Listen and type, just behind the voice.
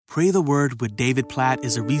Pray the Word with David Platt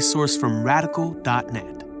is a resource from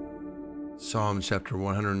radical.net. Psalm chapter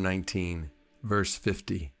 119, verse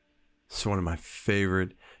 50. It's one of my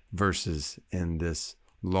favorite verses in this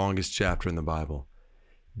longest chapter in the Bible.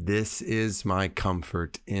 This is my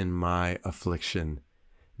comfort in my affliction,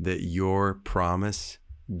 that your promise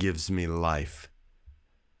gives me life.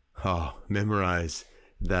 Oh, memorize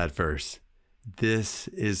that verse. This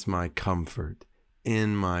is my comfort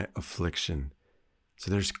in my affliction. So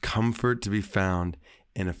there's comfort to be found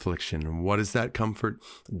in affliction. And what is that comfort?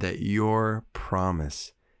 That your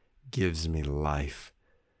promise gives me life.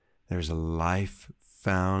 There's a life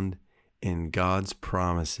found in God's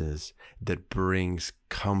promises that brings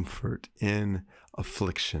comfort in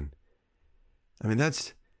affliction. I mean,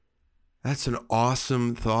 that's an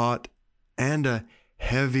awesome thought and a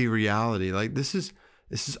heavy reality. Like this is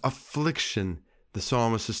affliction the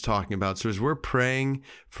psalmist is talking about. So as we're praying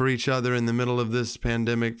for each other in the middle of this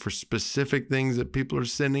pandemic for specific things that people are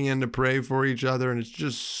sending in to pray for each other, and it's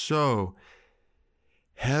just so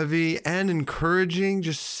heavy and encouraging,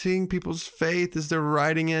 just seeing people's faith as they're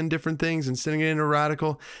writing in different things and sending it into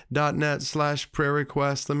radical.net/prayer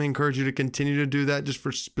requests. Let me encourage you to continue to do that just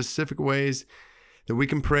for specific ways that we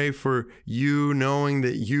can pray for you, knowing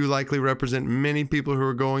that you likely represent many people who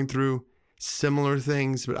are going through similar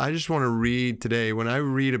things. But I just want to read today, when I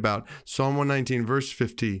read about Psalm 119, verse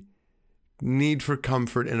 50, need for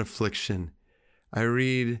comfort in affliction, I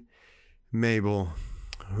read Mabel,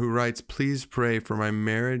 who writes, "Please pray for my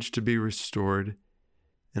marriage to be restored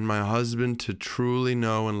and my husband to truly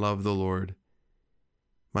know and love the Lord.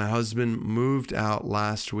 My husband moved out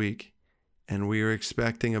last week and we are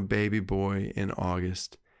expecting a baby boy in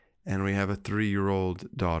August, and we have a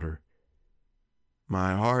 3-year-old daughter.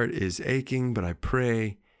 My heart is aching, but I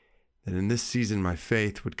pray that in this season my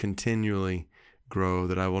faith would continually grow,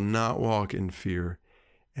 that I will not walk in fear,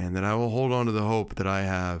 and that I will hold on to the hope that I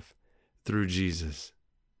have through Jesus."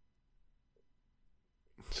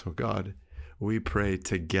 So God, we pray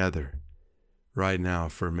together right now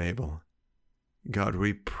for Mabel. God,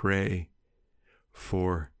 we pray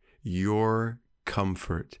for your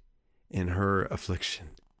comfort in her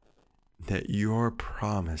affliction, that your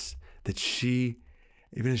promise, that she,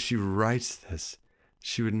 even as she writes this,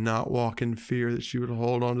 she would not walk in fear, that she would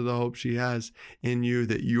hold on to the hope she has in you,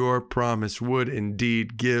 that your promise would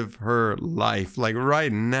indeed give her life. Like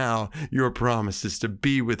right now, your promise is to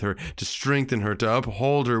be with her, to strengthen her, to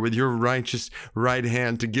uphold her with your righteous right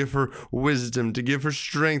hand, to give her wisdom, to give her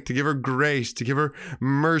strength, to give her grace, to give her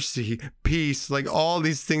mercy, peace, like all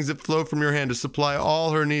these things that flow from your hand, to supply all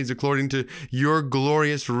her needs according to your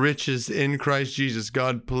glorious riches in Christ Jesus.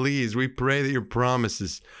 God, please, we pray that your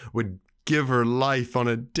promises would give her life on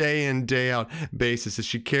a day in, day out basis as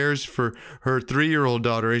she cares for her 3-year-old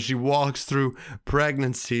daughter, as she walks through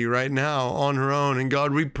pregnancy right now on her own. And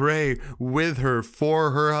God, we pray with her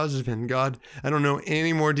for her husband. God, I don't know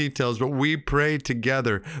any more details, but we pray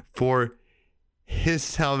together for his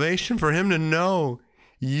salvation, for him to know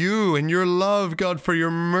you and your love, God, for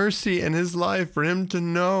your mercy in his life, for him to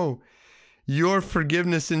know your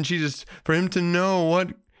forgiveness in Jesus, for him to know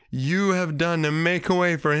what you have done to make a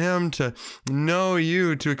way for him to know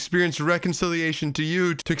you, to experience reconciliation to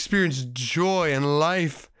you, to experience joy and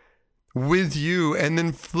life with you, and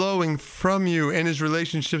then flowing from you in his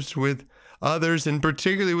relationships with others, and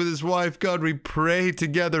particularly with his wife. God, we pray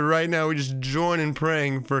together right now. We just join in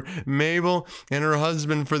praying for Mabel and her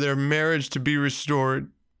husband, for their marriage to be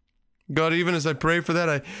restored. God, even as I pray for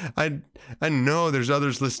that, I know there's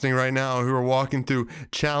others listening right now who are walking through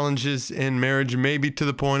challenges in marriage, maybe to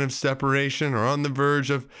the point of separation or on the verge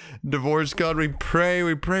of divorce. God, we pray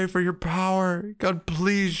for your power. God,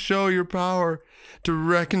 please show your power to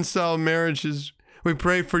reconcile marriages. We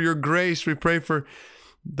pray for your grace. We pray for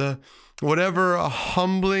whatever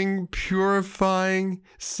humbling, purifying,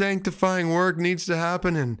 sanctifying work needs to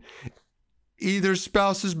happen in either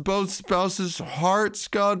spouse's, both spouses' hearts.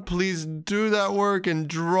 God, please do that work and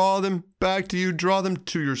draw them back to you. Draw them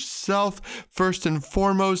to yourself first and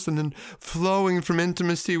foremost, and then flowing from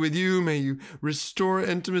intimacy with you. May you restore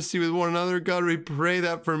intimacy with one another. God, we pray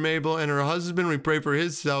that for Mabel and her husband. We pray for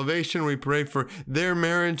his salvation. We pray for their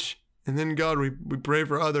marriage. And then, God, we pray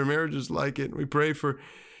for other marriages like it. We pray for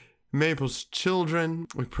Mabel's children.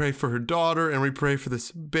 We pray for her daughter, and we pray for this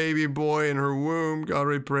baby boy in her womb. God,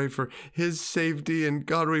 we pray for his safety, and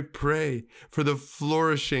God, we pray for the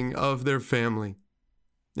flourishing of their family.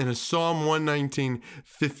 In a Psalm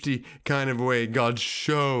 119:50 kind of way, God,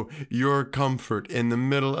 show your comfort in the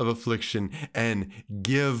middle of affliction and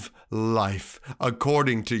give life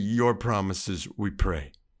according to your promises, we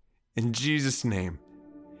pray. In Jesus' name,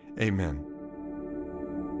 amen.